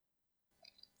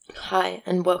Hi,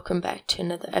 and welcome back to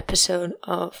another episode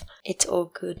of It's All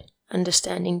Good,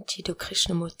 Understanding Jiddu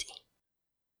Krishnamurti.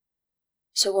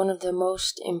 So one of the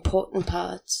most important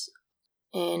parts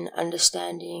in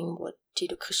understanding what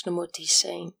Jiddu Krishnamurti is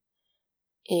saying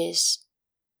is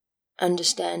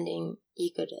understanding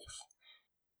ego death.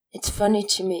 It's funny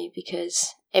to me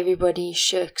because everybody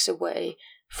shirks away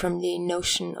from the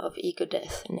notion of ego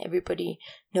death, and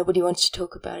nobody wants to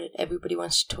talk about it. Everybody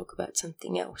wants to talk about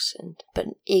something else, but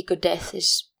ego death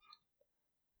is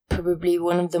probably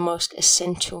one of the most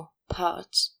essential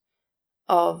parts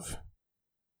of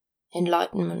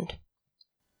enlightenment.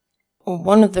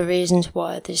 One of the reasons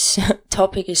why this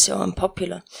topic is so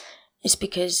unpopular is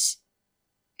because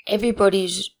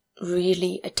everybody's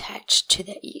really attached to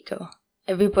their ego.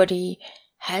 Everybody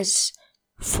has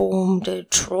formed a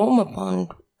trauma bond.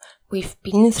 We've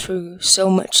been through so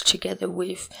much together.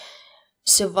 We've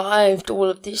survived all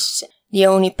of this. The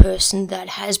only person that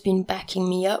has been backing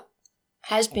me up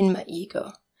has been my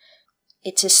ego.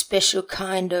 It's a special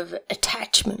kind of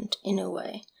attachment in a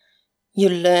way. You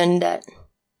learn that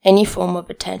any form of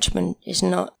attachment is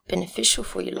not beneficial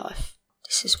for your life.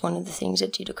 This is one of the things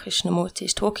that Jiddu Krishnamurti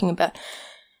is talking about.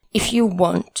 If you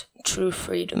want true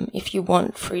freedom, if you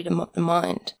want freedom of the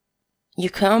mind, you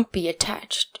can't be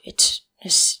attached. It's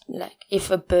like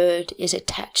if a bird is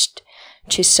attached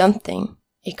to something,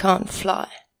 it can't fly.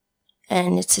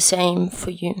 And it's the same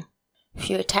for you. If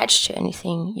you're attached to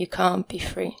anything, you can't be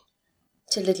free.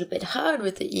 It's a little bit hard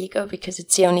with the ego because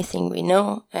it's the only thing we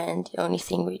know and the only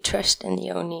thing we trust and the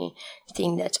only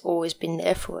thing that's always been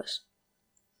there for us.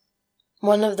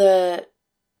 One of the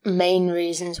main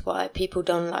reasons why people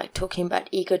don't like talking about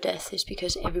ego death is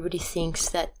because everybody thinks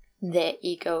that their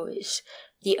ego is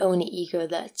the only ego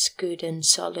that's good and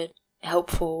solid,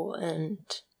 helpful and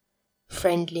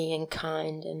friendly and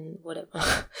kind and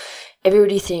whatever.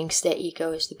 Everybody thinks their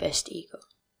ego is the best ego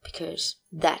because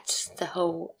that's the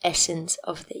whole essence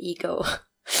of the ego.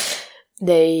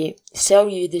 They sell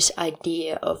you this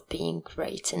idea of being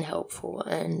great and helpful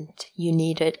and you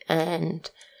need it, and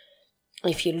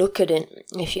if you look at it,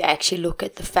 if you actually look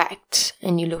at the facts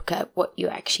and you look at what you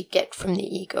actually get from the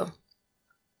ego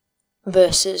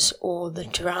versus all the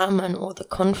drama and all the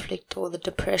conflict, all the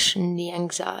depression, the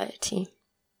anxiety,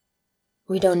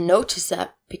 we don't notice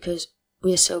that because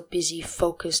we're so busy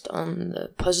focused on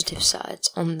the positive sides,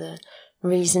 on the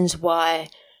reasons why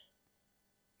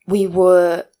we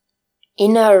were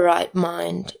in our right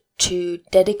mind to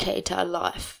dedicate our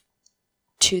life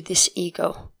to this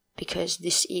ego, because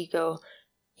this ego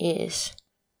is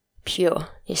pure,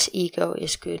 this ego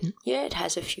is good. Yeah, it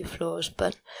has a few flaws,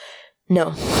 but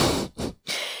no.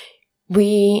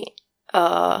 We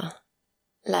are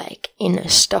like in a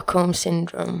Stockholm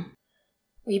syndrome.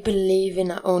 We believe in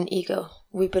our own ego.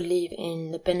 We believe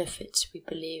in the benefits. We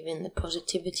believe in the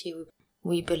positivity.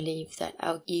 We believe that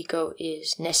our ego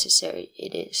is necessary.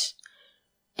 It is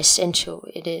essential.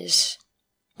 It is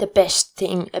the best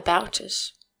thing about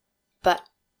us. But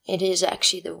it is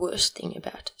actually the worst thing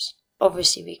about us.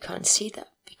 Obviously, we can't see that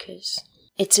because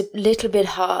it's a little bit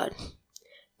hard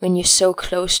when you're so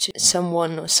close to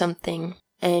someone or something,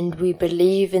 and we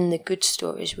believe in the good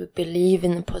stories, we believe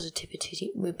in the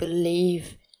positivity, we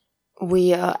believe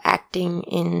we are acting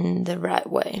in the right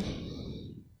way.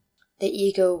 The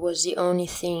ego was the only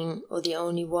thing or the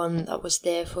only one that was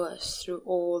there for us through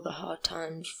all the hard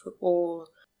times, through all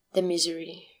the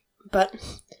misery. But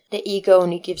the ego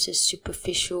only gives us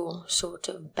superficial sort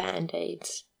of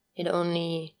band-aids. It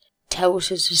only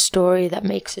tells us a story that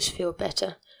makes us feel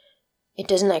better. It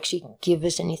doesn't actually give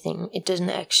us anything. It doesn't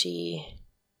actually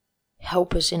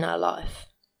help us in our life.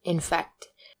 In fact,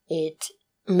 it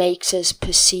makes us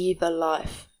perceive our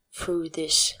life through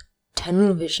this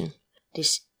tunnel vision,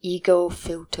 this ego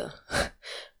filter,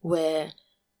 where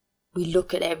we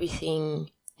look at everything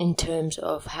in terms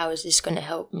of how is this going to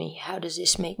help me? How does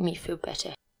this make me feel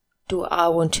better? Do I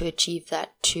want to achieve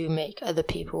that to make other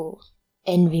people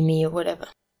envy me or whatever?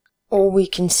 All we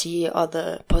can see are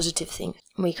the positive things.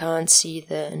 We can't see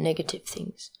the negative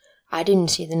things. I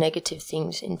didn't see the negative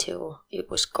things until it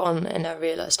was gone and I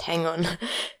realized, hang on,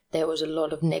 there was a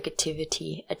lot of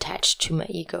negativity attached to my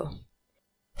ego.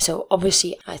 So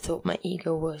obviously I thought my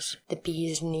ego was the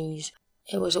bee's knees.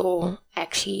 It was all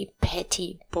actually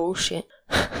petty bullshit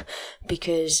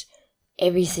because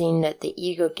everything that the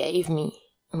ego gave me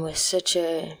was such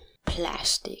a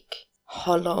plastic,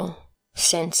 hollow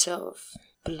sense of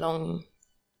belonging.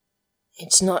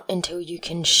 It's not until you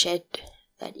can shed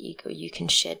that ego, you can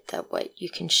shed that weight,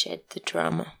 you can shed the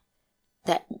drama,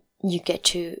 that you get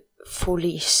to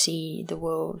fully see the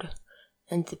world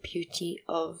and the beauty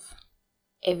of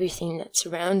everything that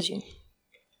surrounds you.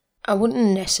 I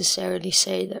wouldn't necessarily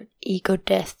say that ego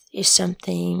death is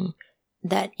something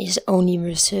that is only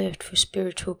reserved for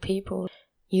spiritual people.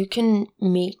 You can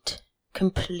meet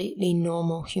completely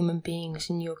normal human beings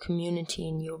in your community,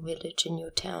 in your village, in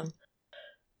your town,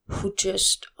 who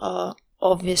just are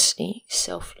obviously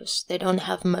selfless. They don't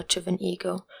have much of an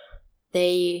ego.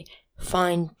 They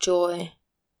find joy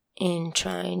in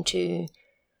trying to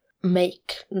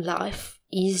make life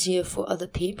easier for other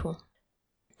people.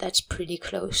 That's pretty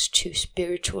close to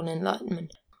spiritual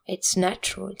enlightenment. It's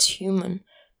natural, it's human.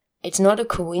 It's not a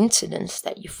coincidence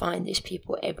that you find these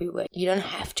people everywhere. You don't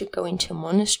have to go into a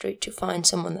monastery to find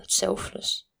someone that's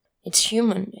selfless. It's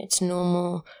human. It's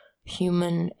normal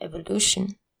human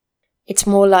evolution. It's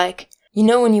more like,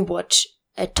 when you watch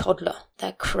a toddler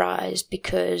that cries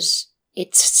because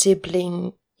its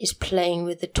sibling is playing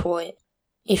with the toy.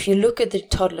 If you look at the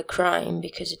toddler crying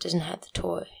because it doesn't have the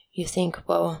toy, you think,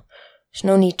 well, there's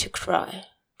no need to cry.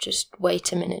 Just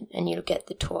wait a minute and you'll get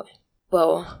the toy.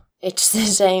 Well, it's the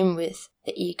same with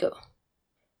the ego.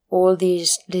 All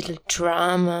these little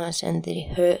dramas and the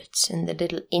hurts and the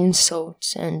little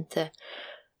insults and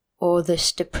all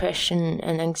this depression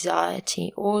and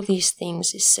anxiety, all these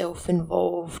things is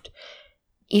self-involved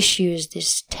issues,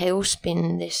 this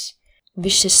tailspin, this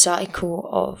vicious cycle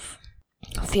of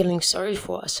feeling sorry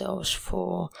for ourselves,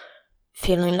 for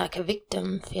feeling like a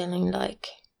victim, feeling like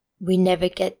we never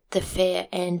get the fair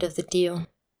end of the deal.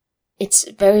 It's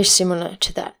very similar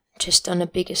to that, just on a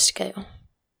bigger scale.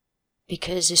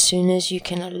 Because as soon as you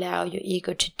can allow your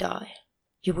ego to die,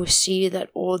 you will see that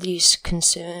all these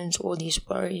concerns, all these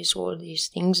worries, all these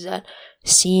things that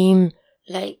seem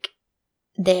like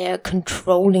they're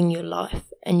controlling your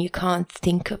life and you can't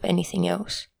think of anything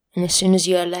else. And as soon as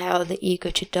you allow the ego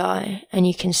to die and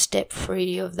you can step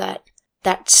free of that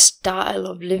style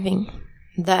of living,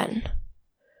 that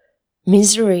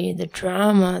misery, the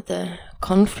drama, the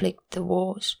conflict, the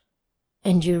wars,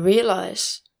 and you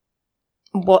realize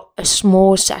what a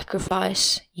small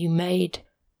sacrifice you made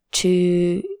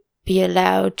to be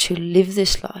allowed to live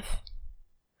this life.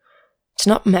 It's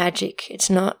not magic, it's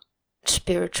not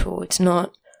spiritual, it's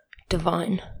not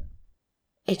divine.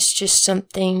 It's just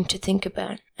something to think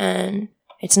about, and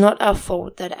it's not our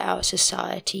fault that our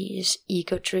society is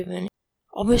ego-driven.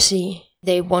 Obviously,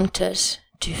 they want us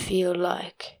to feel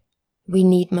like we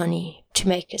need money to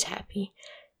make us happy.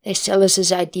 They sell us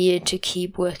this idea to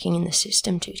keep working in the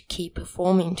system, to keep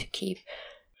performing,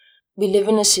 We live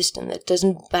in a system that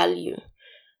doesn't value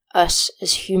us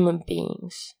as human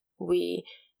beings. We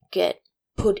get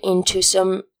put into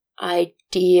some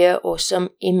idea or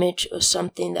some image or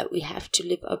something that we have to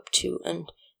live up to,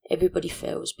 and everybody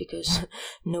fails because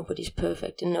nobody's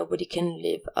perfect and nobody can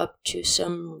live up to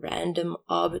some random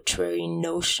arbitrary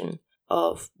notion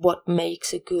of what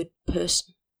makes a good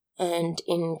person. And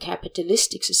in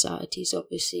capitalistic societies,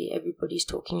 obviously, everybody's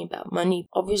talking about money.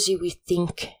 Obviously, we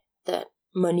think that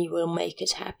money will make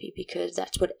us happy because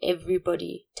that's what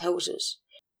everybody tells us.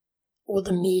 All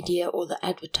the media, all the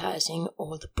advertising,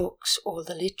 all the books, all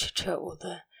the literature, all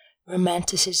the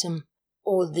romanticism,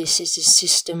 all this is a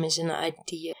system, is an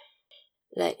idea.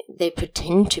 Like, they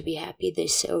pretend to be happy, they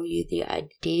sell you the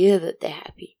idea that they're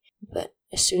happy. But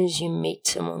as soon as you meet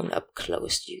someone up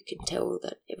close, you can tell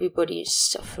that everybody is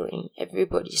suffering.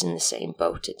 Everybody's in the same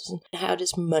boat. How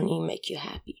does money make you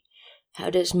happy? How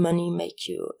does money make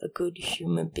you a good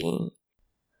human being?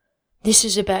 This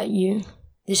is about you.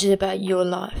 This is about your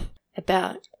life.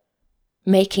 About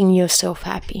making yourself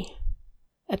happy.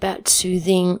 About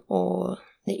soothing all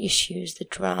the issues, the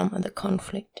drama, the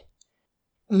conflict.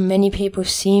 Many people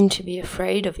seem to be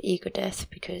afraid of ego death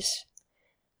because,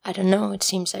 I don't know, it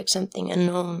seems like something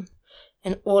unknown.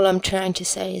 And all I'm trying to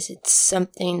say is it's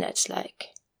something that's like,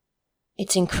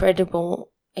 it's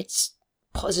incredible, it's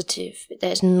positive,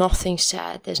 there's nothing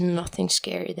sad, there's nothing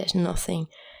scary, there's nothing.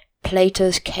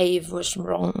 Plato's cave was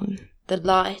wrong. The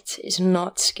light is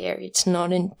not scary, it's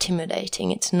not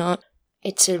intimidating,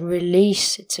 it's a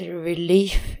release, it's a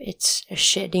relief, it's a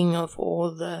shedding of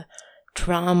all the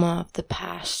drama of the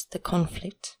past, the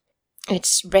conflict.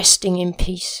 It's resting in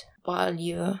peace while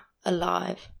you're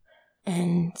alive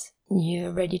and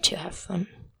you're ready to have fun.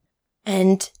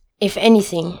 And if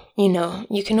anything,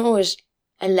 you can always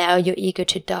allow your ego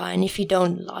to die. And if you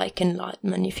don't like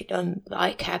enlightenment, if you don't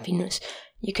like happiness,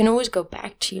 you can always go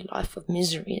back to your life of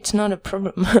misery. It's not a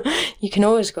problem. You can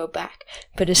always go back.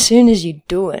 But as soon as you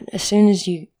do it, as soon as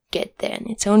you get there, and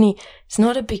it's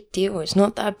not a big deal. It's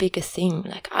not that big a thing.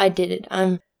 Like, I did it.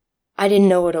 I didn't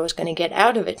know what I was going to get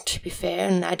out of it, to be fair,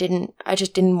 and I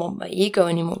just didn't want my ego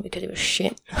anymore because it was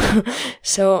shit.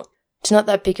 So it's not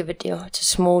that big of a deal. It's a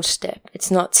small step.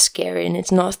 It's not scary, and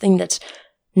it's nothing that's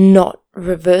not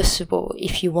reversible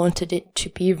if you wanted it to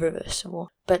be reversible.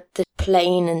 But the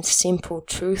plain and simple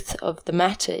truth of the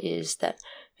matter is that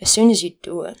as soon as you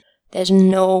do it, there's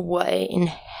no way in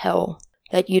hell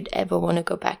that you'd ever want to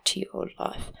go back to your old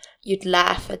life. You'd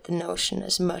laugh at the notion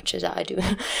as much as I do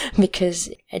because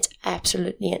it's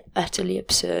absolutely and utterly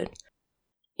absurd.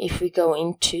 If we go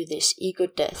into this ego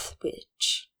death,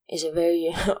 which is a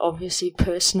very obviously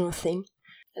personal thing,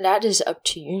 that is up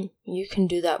to you. You can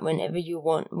do that whenever you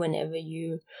whenever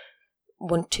you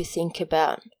want to think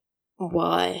about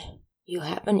why you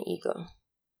have an ego.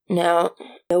 Now,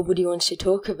 nobody wants to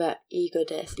talk about ego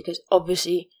death because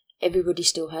obviously everybody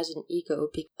still has an ego,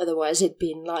 otherwise it'd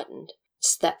be enlightened.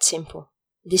 It's that simple.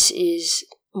 This is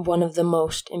one of the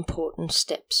most important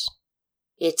steps.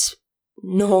 It's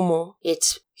normal,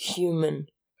 it's human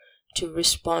to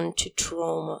respond to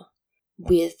trauma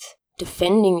with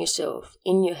defending yourself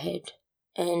in your head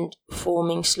and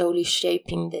slowly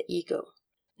shaping the ego.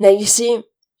 Now you see,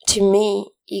 to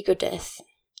me, ego death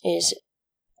is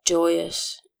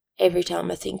joyous. Every time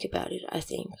I think about it, I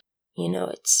think,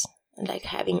 it's like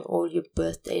having all your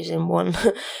birthdays in one.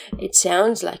 It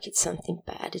sounds like it's something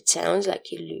bad. It sounds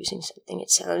like you're losing something.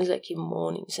 It sounds like you're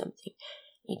mourning something.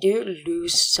 You do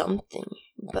lose something,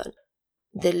 but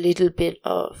the little bit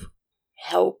of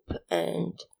help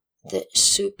and the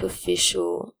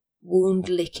superficial wound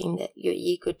licking that your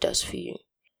ego does for you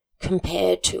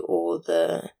compared to all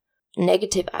the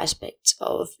negative aspects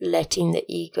of letting the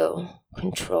ego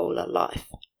control our life.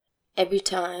 Every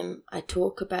time I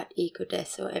talk about ego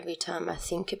death or every time I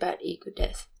think about ego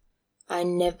death, I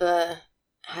never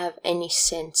have any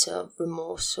sense of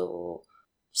remorse or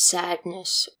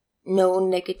sadness, no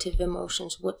negative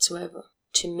emotions whatsoever.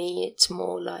 To me, it's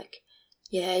more like,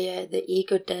 yeah, the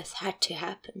ego death had to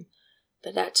happen,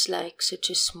 but that's like such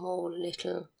a small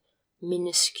little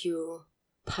minuscule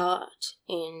part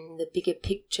in the bigger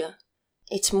picture.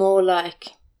 It's more like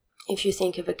if you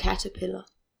think of a caterpillar.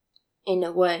 In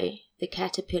a way, the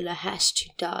caterpillar has to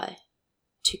die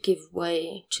to give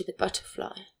way to the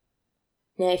butterfly.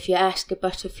 Now, if you ask a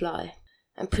butterfly,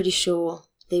 I'm pretty sure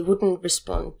they wouldn't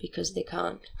respond because they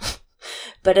can't.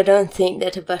 But I don't think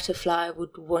that a butterfly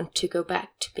would want to go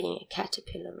back to being a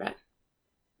caterpillar, right?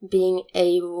 Being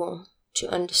able to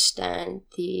understand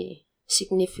the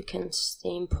significance,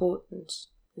 the importance,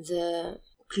 the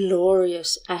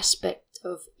glorious aspect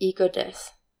of ego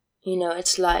death.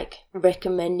 It's like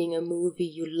recommending a movie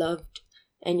you loved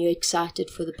and you're excited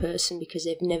for the person because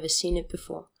they've never seen it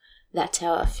before. That's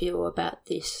how I feel about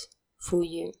this for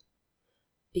you.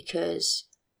 Because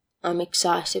I'm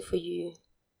excited for you,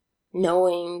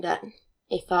 knowing that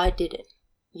if I did it,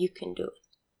 you can do it.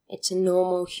 It's a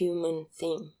normal human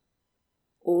thing.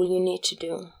 All you need to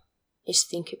do is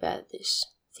think about this.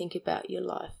 Think about your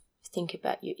life. Think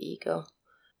about your ego.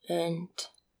 And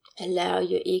allow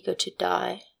your ego to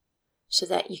die so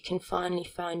that you can finally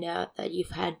find out that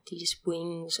you've had these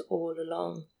wings all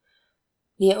along.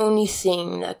 The only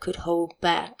thing that could hold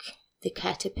back the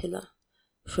caterpillar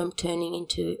from turning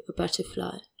into a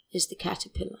butterfly is the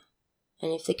caterpillar.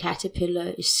 And if the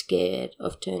caterpillar is scared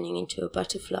of turning into a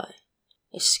butterfly,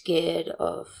 is scared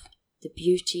of the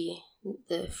beauty,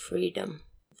 the freedom,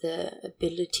 the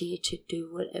ability to do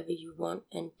whatever you want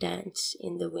and dance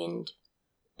in the wind.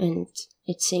 And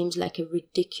it seems like a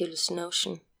ridiculous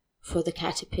notion for the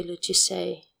caterpillar to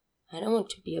say, I don't want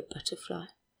to be a butterfly.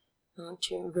 I want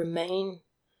to remain.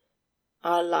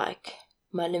 I like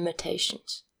my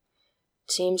limitations.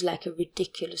 It seems like a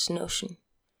ridiculous notion.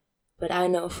 But I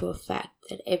know for a fact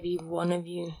that every one of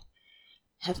you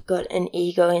have got an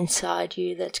ego inside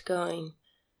you that's going,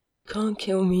 can't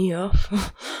kill me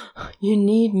off. You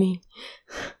need me.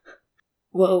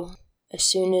 Well, as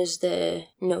soon as the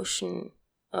notion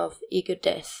of ego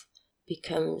death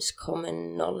becomes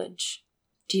common knowledge,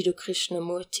 Jiddu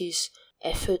Krishnamurti's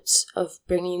efforts of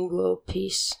bringing world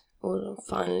peace will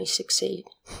finally succeed.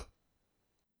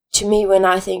 To me, when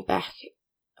I think back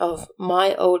of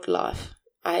my old life,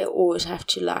 I always have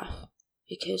to laugh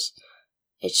because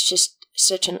it's just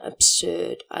such an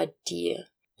absurd idea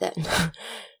that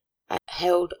I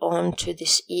held on to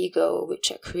this ego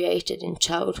which I created in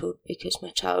childhood because my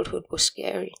childhood was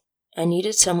scary. I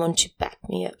needed someone to back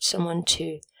me up, someone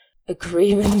to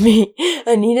agree with me.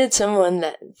 I needed someone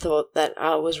that thought that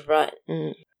I was right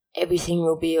and everything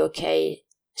will be okay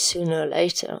sooner or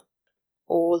later.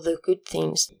 All the good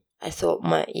things I thought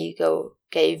my ego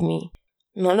gave me,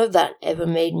 none of that ever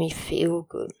made me feel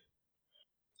good.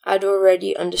 I'd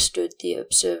already understood the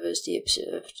observers the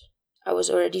observed. I was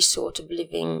already sort of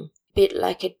living a bit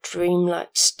like a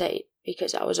dreamlike state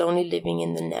because I was only living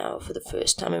in the now for the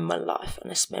first time in my life,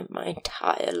 and I spent my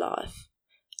entire life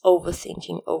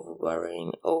overthinking, over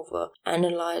worrying, over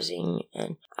analyzing,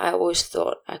 and I always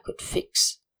thought I could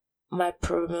fix my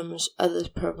problems, others'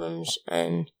 problems,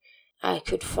 and I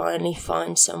could finally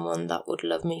find someone that would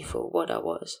love me for what I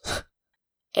was.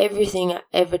 Everything I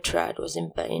ever tried was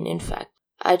in vain. In fact,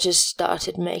 I just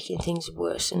started making things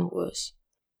worse and worse.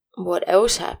 What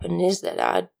else happened is that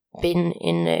I'd been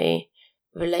in a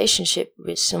relationship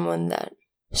with someone that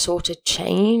sort of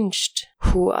changed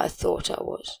who I thought I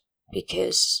was,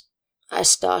 because I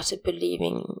started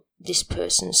believing this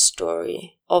person's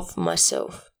story of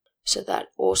myself. So that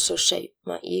also shaped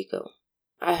my ego.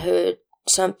 I heard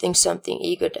something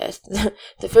ego death.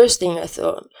 The first thing I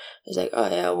thought was like, oh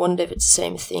yeah, I wonder if it's the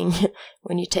same thing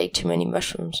when you take too many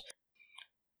mushrooms.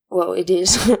 Well, it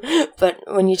is, but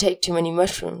when you take too many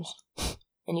mushrooms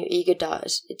and your ego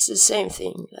dies, it's the same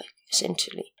thing, like,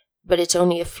 essentially. But it's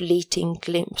only a fleeting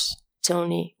glimpse. It's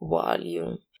only while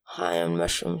you're high on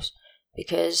mushrooms,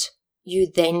 because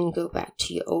you then go back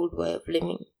to your old way of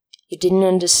living. You didn't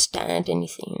understand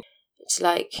anything. It's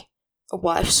like a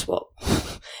wife swap.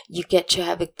 You get to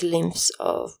have a glimpse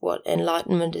of what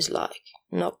enlightenment is like.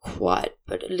 Not quite,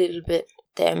 but a little bit.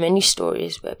 There are many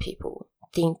stories where people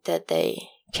think that they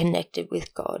connected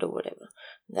with God or whatever.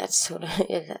 That's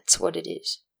what it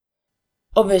is.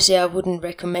 Obviously, I wouldn't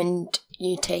recommend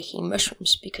you taking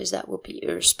mushrooms because that would be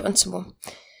irresponsible.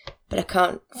 But I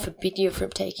can't forbid you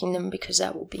from taking them because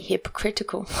that would be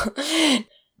hypocritical.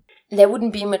 There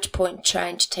wouldn't be much point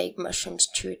trying to take mushrooms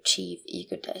to achieve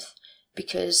ego death,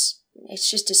 because it's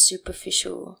just a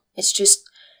superficial, it's just,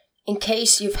 in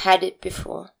case you've had it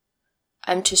before,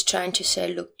 I'm just trying to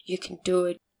say, look, you can do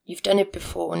it, you've done it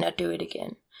before, now do it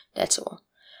again, that's all.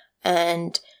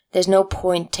 And there's no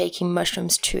point taking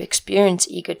mushrooms to experience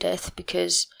ego death,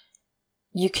 because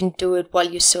you can do it while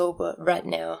you're sober right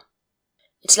now.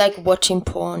 It's like watching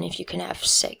porn if you can have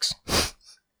sex.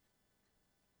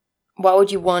 Why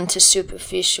would you want a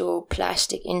superficial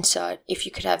plastic insight if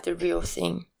you could have the real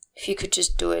thing? If you could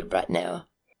just do it right now?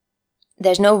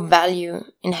 There's no value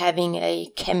in having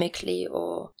a chemically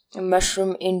or a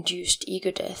mushroom-induced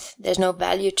ego death. There's no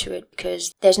value to it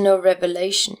because there's no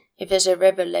revelation. If there's a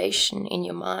revelation in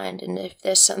your mind and if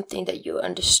there's something that you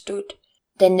understood,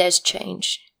 then there's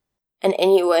change. And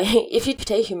anyway, if you've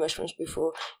taken mushrooms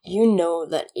before, you know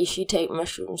that if you take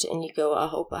mushrooms and you go, I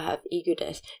hope I have ego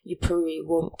death, you probably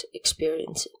won't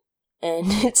experience it. And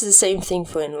it's the same thing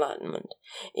for enlightenment.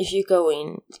 If you go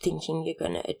in thinking you're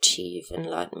going to achieve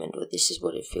enlightenment, or this is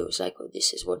what it feels like, or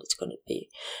this is what it's going to be,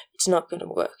 it's not going to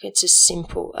work. It's as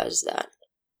simple as that.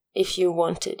 If you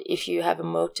want it, if you have a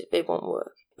motive, it won't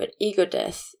work. But ego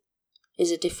death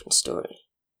is a different story.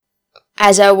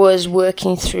 As I was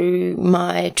working through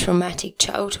my traumatic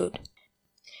childhood,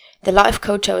 the life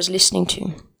coach I was listening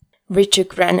to, Richard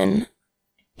Grannon,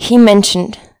 he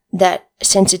mentioned that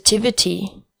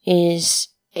sensitivity is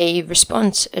a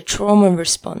response, a trauma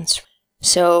response.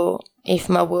 So if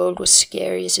my world was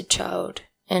scary as a child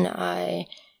and I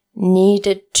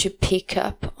needed to pick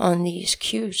up on these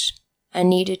cues, I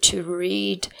needed to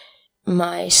read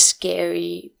my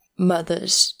scary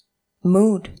mother's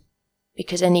mood,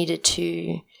 because I needed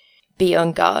to be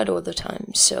on guard all the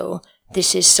time. So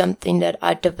this is something that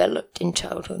I developed in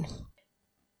childhood.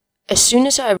 As soon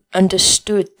as I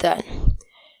understood that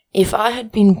if I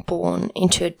had been born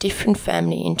into a different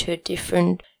family, into a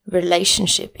different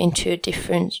relationship, into a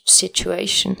different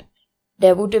situation,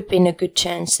 there would have been a good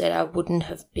chance that I wouldn't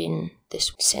have been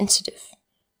this sensitive.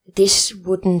 This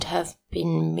wouldn't have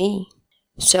been me.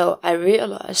 So I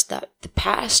realized that the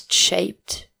past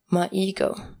shaped my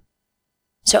ego.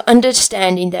 So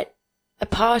understanding that a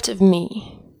part of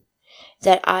me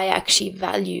that I actually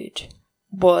valued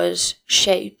was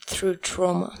shaped through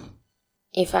trauma.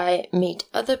 If I meet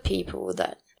other people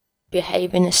that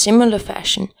behave in a similar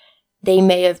fashion, they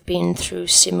may have been through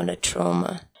similar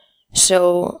trauma.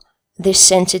 So this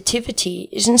sensitivity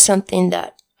isn't something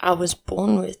that I was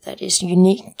born with, that is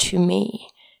unique to me.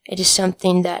 It is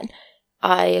something that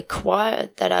I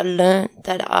acquired, that I learned,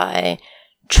 that I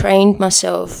trained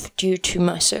myself due to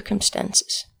my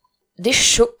circumstances. This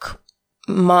shook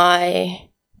my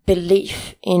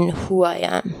belief in who I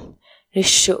am. This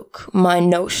shook my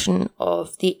notion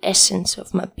of the essence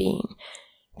of my being,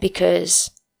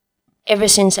 because ever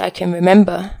since I can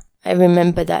remember, I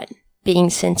remember that being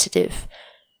sensitive.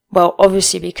 Well,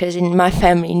 obviously because in my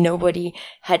family nobody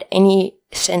had any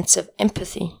sense of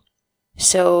empathy.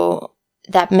 So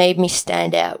that made me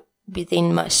stand out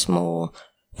within my small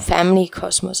family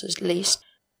cosmos, at least.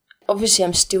 Obviously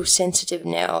I'm still sensitive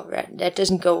now, right? That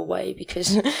doesn't go away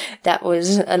because that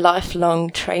was a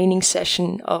lifelong training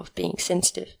session of being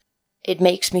sensitive. It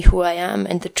makes me who I am,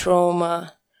 and the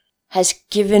trauma has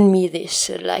given me this.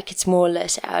 So like it's more or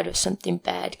less out of something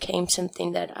bad came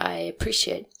something that I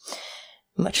appreciate.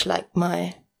 Much like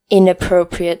my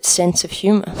inappropriate sense of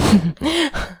humor.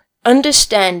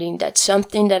 Understanding that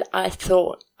something that I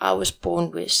thought I was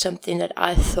born with, something that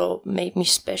I thought made me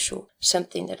special,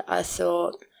 something that I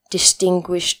thought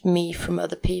distinguished me from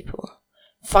other people.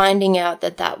 Finding out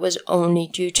that that was only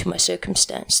due to my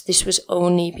circumstance. This was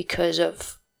only because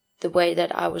of the way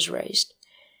that I was raised.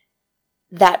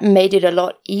 That made it a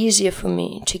lot easier for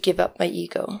me to give up my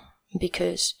ego,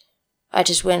 because I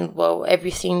just went, well,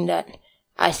 everything that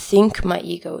I think my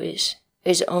ego is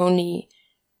only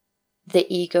the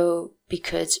ego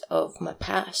because of my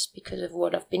past, because of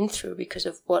what I've been through, because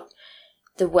of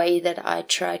the way that I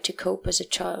tried to cope as a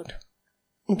child.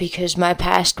 Because my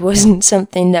past wasn't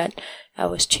something that I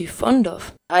was too fond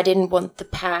of. I didn't want the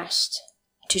past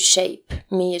to shape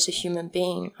me as a human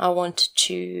being. I wanted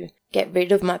to get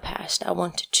rid of my past. I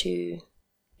wanted to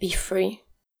be free.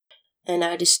 And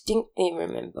I distinctly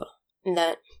remember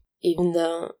that even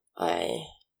though I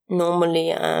normally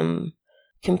am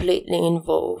completely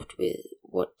involved with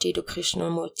what Jiddu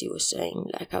Krishnamurti was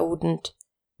saying, like I wouldn't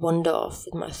wander off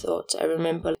with my thoughts. I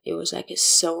remember it was like a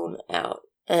zone out,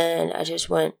 and I just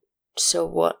went, so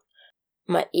what?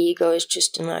 My ego is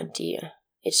just an idea.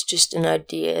 It's just an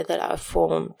idea that I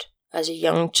formed as a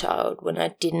young child when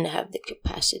I didn't have the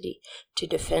capacity to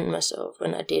defend myself,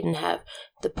 when I didn't have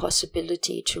the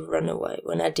possibility to run away,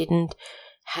 when I didn't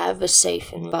have a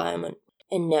safe environment.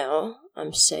 And now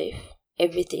I'm safe.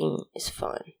 Everything is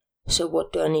fine. So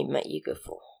what do I need my ego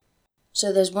for?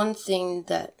 So there's one thing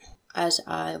that, as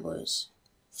I was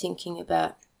thinking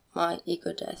about my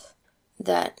ego death,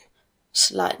 that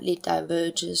slightly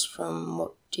diverges from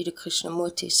what Jiddu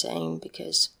Krishnamurti is saying,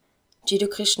 because Jiddu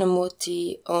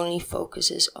Krishnamurti only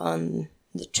focuses on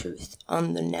the truth,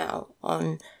 on the now,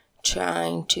 on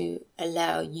trying to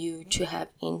allow you to have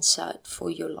insight for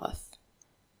your life.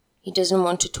 He doesn't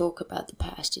want to talk about the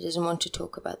past. He doesn't want to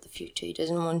talk about the future. He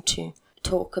doesn't want to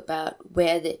talk about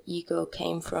where the ego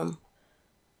came from.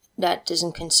 That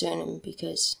doesn't concern him,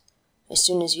 because as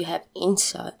soon as you have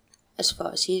insight, as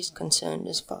far as he's concerned,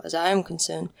 as far as I am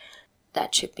concerned,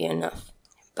 that should be enough.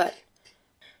 But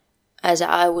as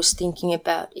I was thinking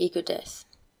about ego death,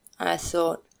 I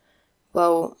thought,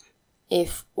 well,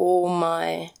 if all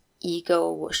my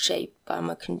ego was shaped by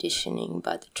my conditioning,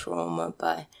 by the trauma,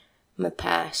 by my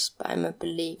past, by my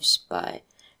beliefs, by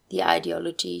the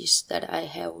ideologies that I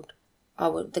held,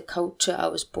 the culture I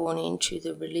was born into,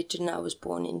 the religion I was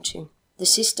born into, the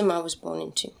system I was born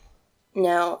into.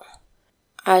 Now,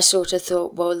 I sort of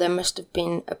thought, well, there must have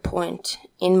been a point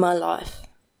in my life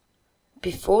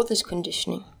before this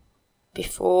conditioning,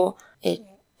 before it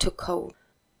took hold,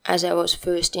 as I was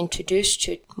first introduced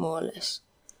to it, more or less.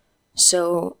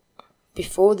 So,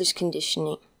 before this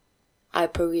conditioning, I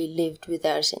probably lived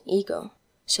without an ego.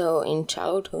 So, in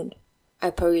childhood,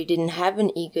 I probably didn't have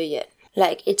an ego yet.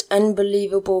 Like, it's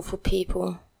unbelievable for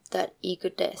people that ego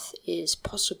death is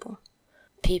possible.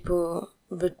 People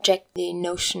reject the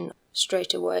notion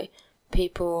straight away.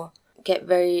 People get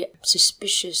very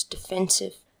suspicious,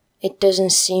 defensive. It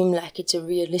doesn't seem like it's a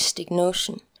realistic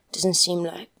notion. It doesn't seem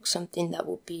like something that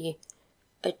will be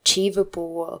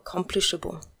achievable or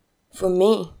accomplishable. For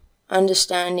me,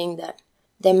 understanding that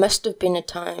there must have been a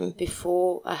time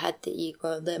before I had the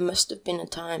ego, there must have been a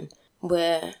time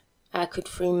where I could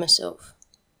free myself.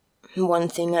 One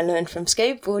thing I learned from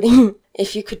skateboarding,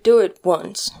 if you could do it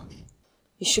once,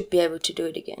 you should be able to do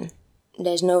it again.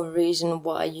 There's no reason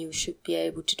why you should be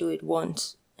able to do it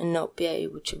once and not be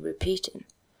able to repeat it.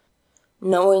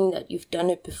 Knowing that you've done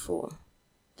it before,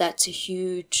 that's a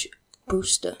huge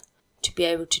booster to be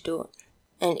able to do it.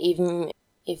 And even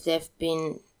if there have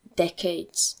been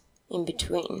decades in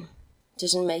between, it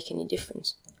doesn't make any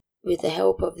difference. With the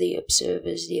help of the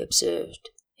observers, the observed,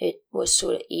 it was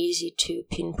sort of easy to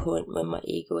pinpoint when my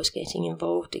ego was getting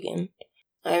involved again.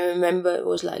 I remember it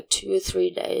was like 2 or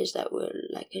 3 days that were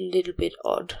like a little bit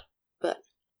odd. But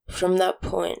from that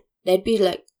point, there'd be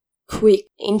like quick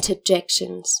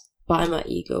interjections by my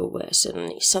ego where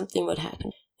suddenly something would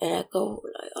happen. And I'd go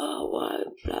like, oh, why,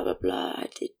 blah, blah, blah, I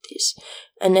did this.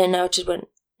 And then I just went,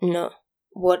 no,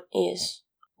 what is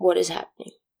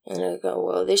happening? And I go,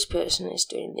 well, this person is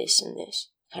doing this and this.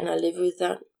 Can I live with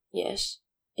that? Yes.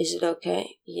 Is it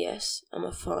okay? Yes. Am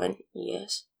I fine?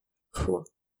 Yes. Cool.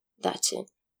 That's it.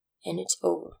 And it's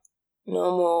over.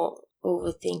 No more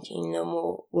overthinking, no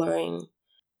more worrying.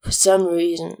 For some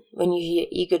reason, when you hear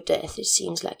ego death, it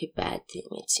seems like a bad thing.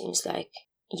 It seems like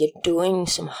you're doing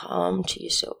some harm to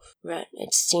yourself, right?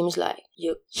 It seems like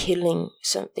you're killing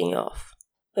something off.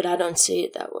 But I don't see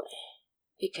it that way.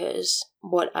 because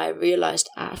what I realized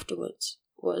afterwards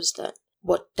was that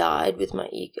what died with my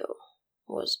ego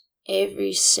was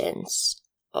every sense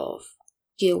of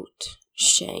guilt,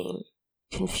 shame,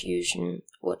 confusion.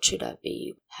 What should I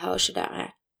be? How should I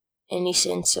act? Any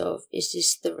sense of, is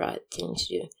this the right thing to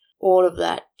do? All of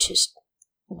that just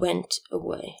went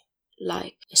away.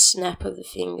 Like a snap of the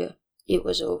finger, it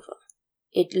was over.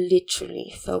 It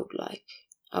literally felt like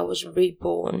I was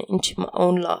reborn into my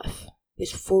own life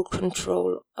with full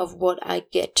control of what I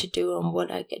get to do and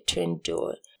what I get to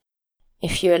endure.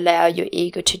 If you allow your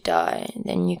ego to die,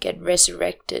 then you get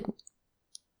resurrected,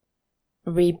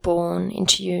 reborn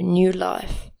into your new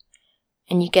life,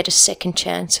 and you get a second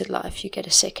chance at life. You get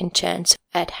a second chance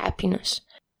at happiness.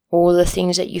 All the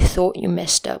things that you thought you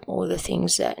messed up, all the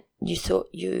things that you thought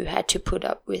you had to put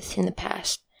up with in the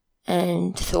past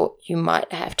and thought you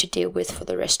might have to deal with for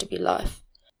the rest of your life,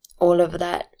 all of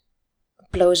that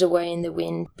blows away in the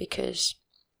wind, because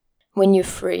when you're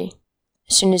free,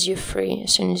 as soon as you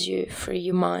free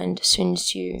your mind, as soon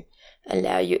as you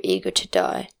allow your ego to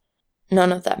die,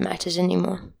 none of that matters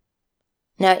anymore.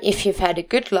 Now, if you've had a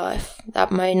good life,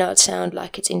 that may not sound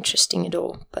like it's interesting at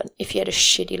all, but if you had a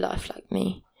shitty life like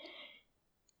me,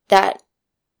 that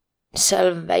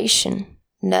salvation,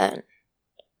 that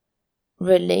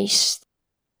release,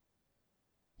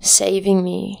 saving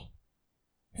me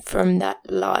from that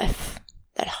life,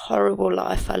 that horrible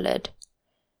life I led,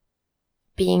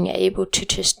 being able to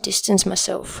just distance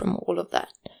myself from all of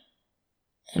that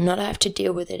and not have to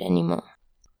deal with it anymore.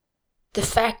 The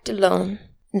fact alone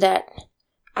that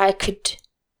I could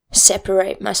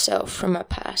separate myself from my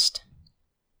past.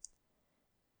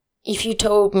 If you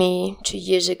told me 2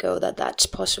 years ago that that's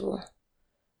possible,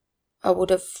 I would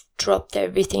have dropped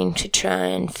everything to try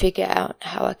and figure out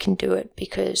how I can do it,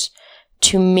 because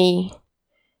to me,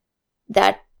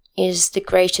 that is the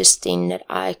greatest thing that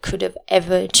I could have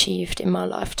ever achieved in my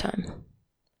lifetime.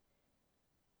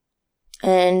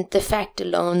 And the fact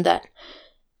alone that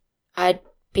I'd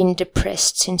been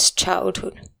depressed since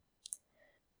childhood,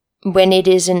 when it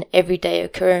is an everyday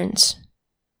occurrence,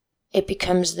 it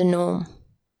becomes the norm.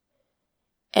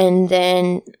 And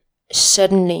then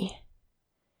suddenly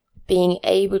being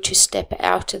able to step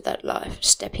out of that life,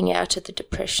 stepping out of the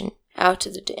depression, out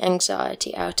of the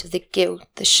anxiety, out of the guilt,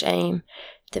 the shame,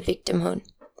 the victimhood.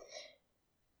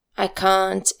 I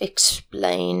can't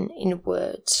explain in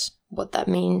words what that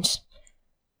means,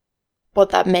 what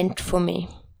that meant for me,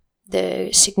 the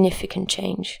significant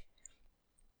change.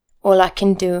 All I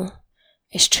can do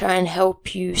is try and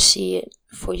help you see it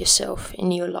for yourself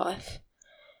in your life.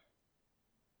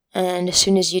 And as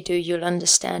soon as you do, you'll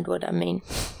understand what I mean.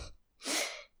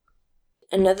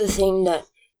 Another thing that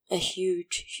a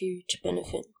huge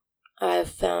benefit I have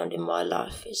found in my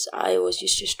life is I always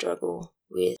used to struggle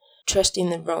with trusting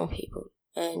the wrong people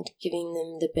and giving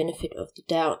them the benefit of the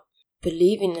doubt,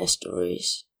 believing their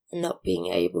stories and not being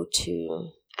able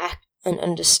to act and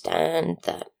understand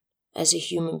that as a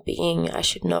human being I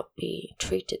should not be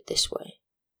treated this way.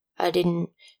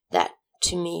 That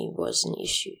to me was an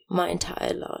issue my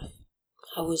entire life.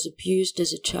 I was abused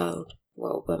as a child,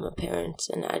 by my parents,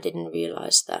 and I didn't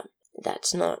realize that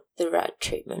that's not the right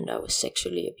treatment. I was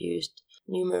sexually abused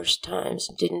numerous times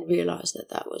and didn't realize that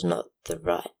that was not the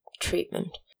right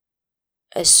treatment.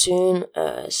 As soon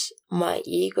as my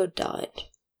ego died,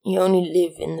 you only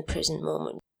live in the present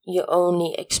moment. You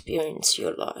only experience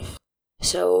your life.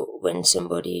 So when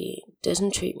somebody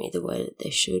doesn't treat me the way that they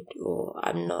should, or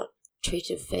I'm not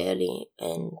treated fairly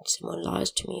and someone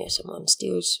lies to me or someone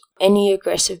steals, any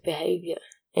aggressive behavior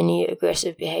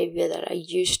that I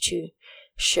used to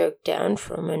shirk down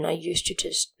from, and I used to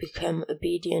just become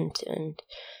obedient and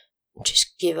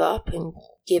just give up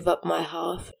my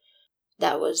half,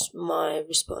 that was my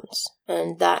response.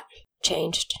 And that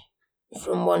changed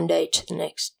from one day to the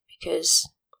next, because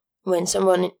when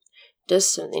someone does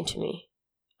something to me,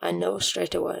 I know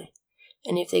straight away.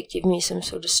 And if they give me some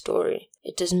sort of story,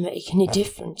 it doesn't make any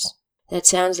difference. That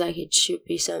sounds like it should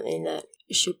be something that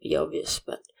should be obvious,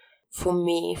 but for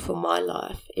me, for my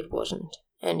life, it wasn't.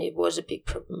 And it was a big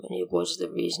problem, and it was the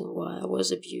reason why I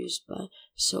was abused by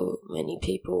so many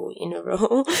people in a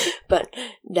row. But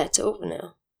that's over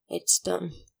now. It's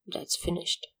done. That's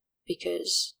finished.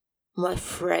 Because my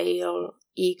frail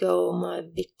ego, my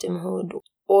victimhood,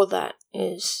 all that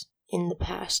is in the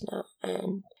past now,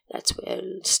 and that's where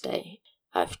it'll stay.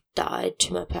 I've died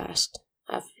to my past.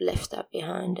 I've left that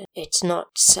behind. It's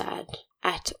not sad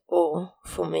at all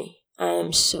for me. I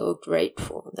am so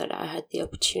grateful that I had the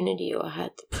opportunity, or I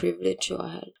had the privilege,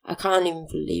 I can't even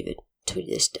believe it to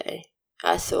this day.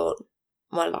 I thought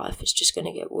my life is just going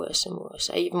to get worse and worse.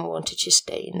 I even wanted to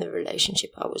stay in the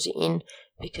relationship I was in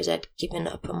because I'd given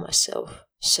up on myself.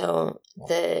 So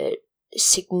the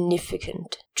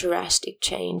significant, drastic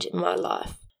change in my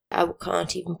life, I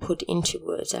can't even put into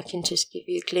words. I can just give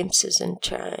you glimpses and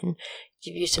try and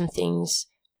give you some things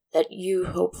that you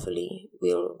hopefully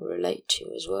will relate to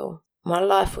as well. My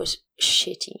life was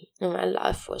shitty, and my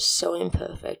life was so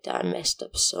imperfect. I messed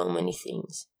up so many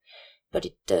things, but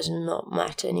it does not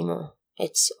matter anymore.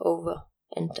 It's over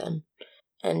and done.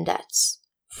 And that's,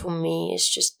 for me, is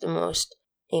just the most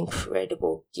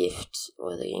incredible gift,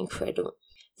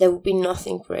 there will be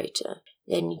nothing greater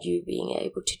than you being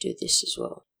able to do this as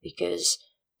well. Because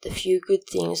the few good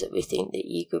things that we think the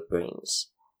ego brings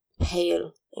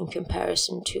pale in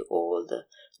comparison to all the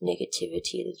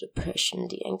negativity, the depression,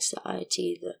 the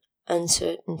anxiety, the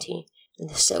uncertainty, and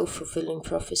the self-fulfilling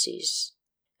prophecies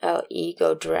our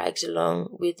ego drags along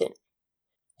with it.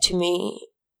 To me,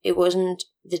 it wasn't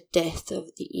the death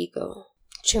of the ego.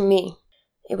 To me,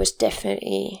 it was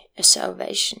definitely a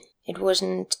salvation. It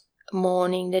wasn't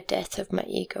mourning the death of my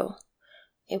ego.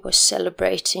 It was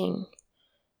celebrating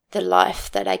the life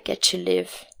that I get to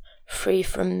live, free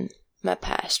from my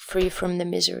past, free from the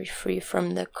misery, free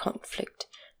from the conflict,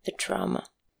 the drama.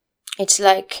 It's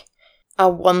like I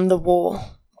won the war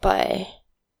by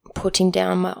putting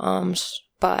down my arms,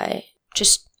 I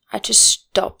just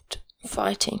stopped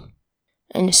fighting.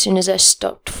 And as soon as I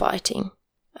stopped fighting,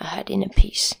 I had inner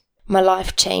peace. My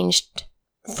life changed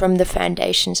from the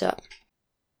foundations up.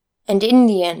 And in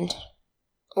the end,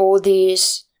 all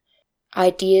these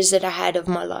ideas that I had of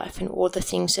my life and all the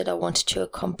things that I wanted to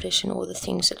accomplish and all the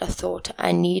things that I thought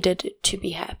I needed to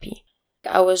be happy,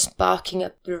 I was barking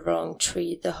up the wrong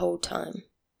tree the whole time.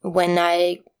 When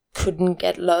I couldn't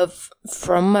get love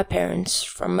from my parents,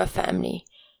 from my family,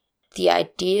 the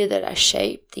idea that I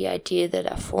shaped, the idea that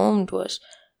I formed was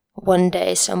one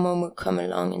day someone would come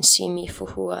along and see me for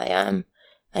who I am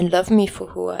and love me for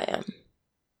who I am.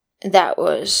 That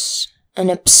was an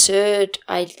absurd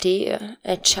idea,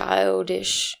 a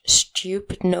childish,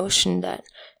 stupid notion that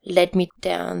led me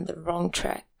down the wrong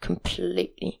track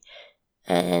completely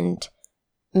and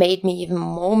made me even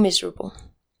more miserable.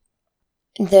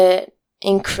 The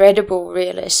incredible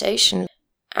realization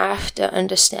after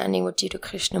understanding what Jiddu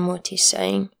Krishnamurti is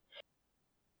saying,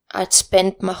 I'd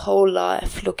spent my whole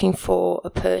life looking for a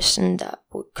person that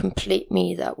would complete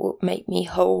me, that would make me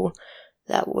whole,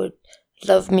 that would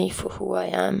love me for who I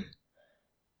am.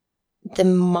 The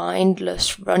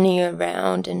mindless running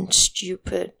around and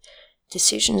stupid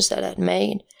decisions that I'd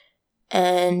made.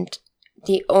 And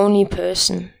the only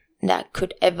person that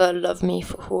could ever love me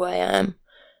for who I am,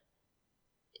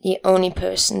 the only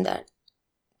person that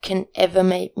can ever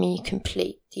make me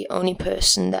complete, the only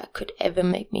person that could ever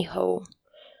make me whole,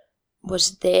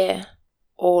 was there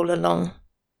all along.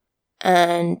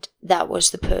 And that was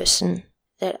the person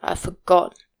that I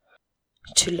forgot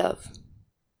to love.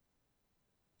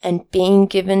 And being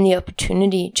given the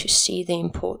opportunity to see the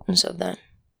importance of that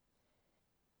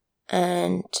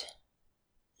and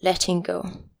letting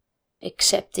go,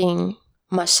 accepting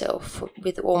myself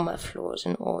with all my flaws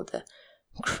and all the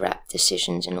crap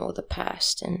decisions and all the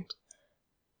past, and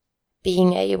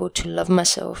being able to love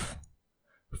myself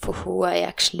for who I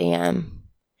actually am.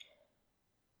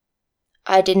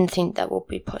 I didn't think that would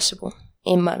be possible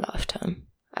in my lifetime.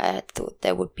 I had thought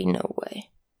there would be no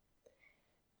way.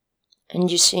 And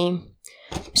you see,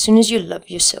 as soon as you love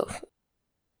yourself,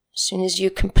 as soon as you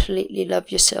completely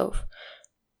love yourself,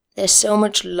 there's so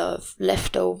much love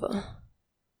left over.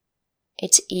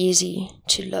 It's easy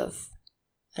to love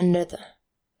another.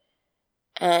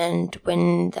 And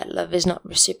when that love is not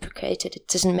reciprocated, it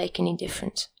doesn't make any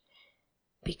difference.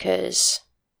 Because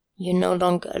you're no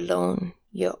longer alone,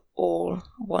 you're all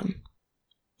one.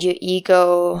 Your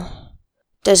ego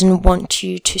doesn't want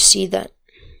you to see that.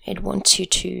 It wants you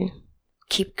to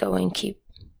keep going, keep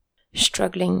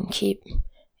struggling,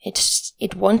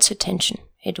 it wants attention,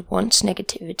 it wants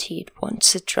negativity, it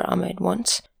wants the drama, it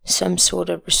wants some sort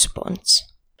of response.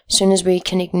 As soon as we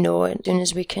can ignore it, as soon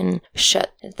as we can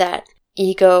shut that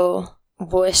ego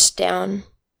voice down,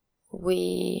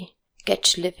 we get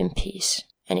to live in peace,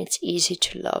 and it's easy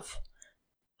to love.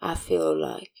 I feel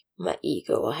like my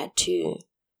ego had to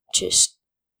just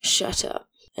shut up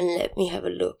and let me have a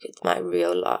look at my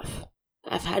real life.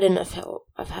 I've had enough help,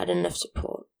 I've had enough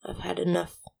support, I've had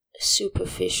enough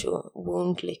superficial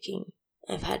wound licking,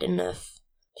 I've had enough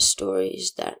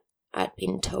stories that I'd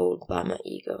been told by my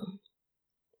ego.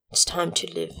 It's time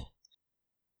to live.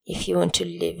 If you want to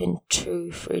live in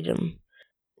true freedom,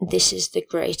 this is the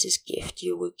greatest gift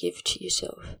you will give to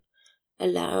yourself.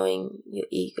 Allowing your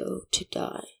ego to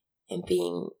die and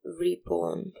being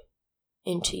reborn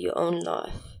into your own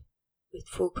life with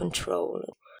full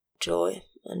control, joy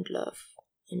and love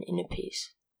and inner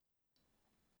peace.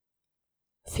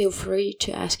 Feel free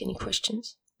to ask any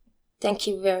questions. Thank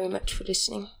you very much for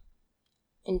listening.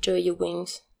 Enjoy your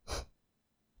wings.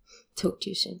 Talk to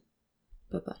you soon.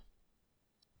 Bye-bye.